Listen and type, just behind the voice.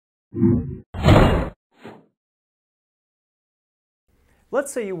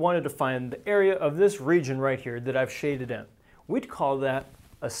Let's say you wanted to find the area of this region right here that I've shaded in. We'd call that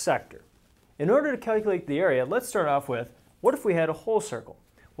a sector. In order to calculate the area, let's start off with, what if we had a whole circle?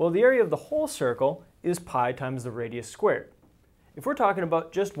 Well, the area of the whole circle is pi times the radius squared. If we're talking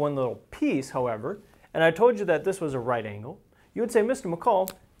about just one little piece, however, and I told you that this was a right angle, you would say, Mr.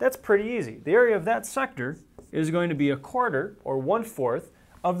 McCall, that's pretty easy. The area of that sector is going to be a quarter, or 1/4,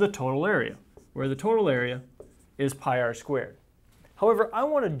 of the total area, where the total area is pi r squared. However, I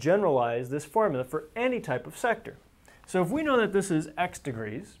want to generalize this formula for any type of sector. So if we know that this is x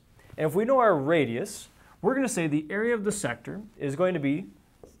degrees, and if we know our radius, we're going to say the area of the sector is going to be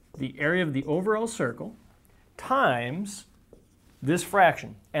the area of the overall circle times this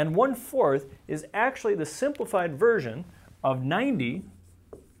fraction. And 1/4 is actually the simplified version of 90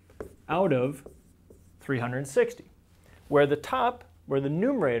 out of 360, where the top, where the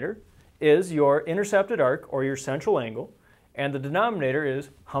numerator is your intercepted arc or your central angle, and the denominator is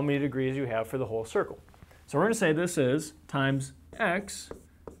how many degrees you have for the whole circle. So we're going to say this is times x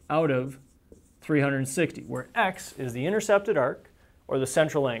out of 360, where x is the intercepted arc or the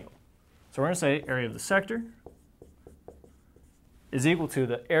central angle. So we're going to say area of the sector is equal to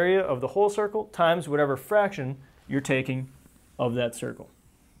the area of the whole circle times whatever fraction you're taking of that circle.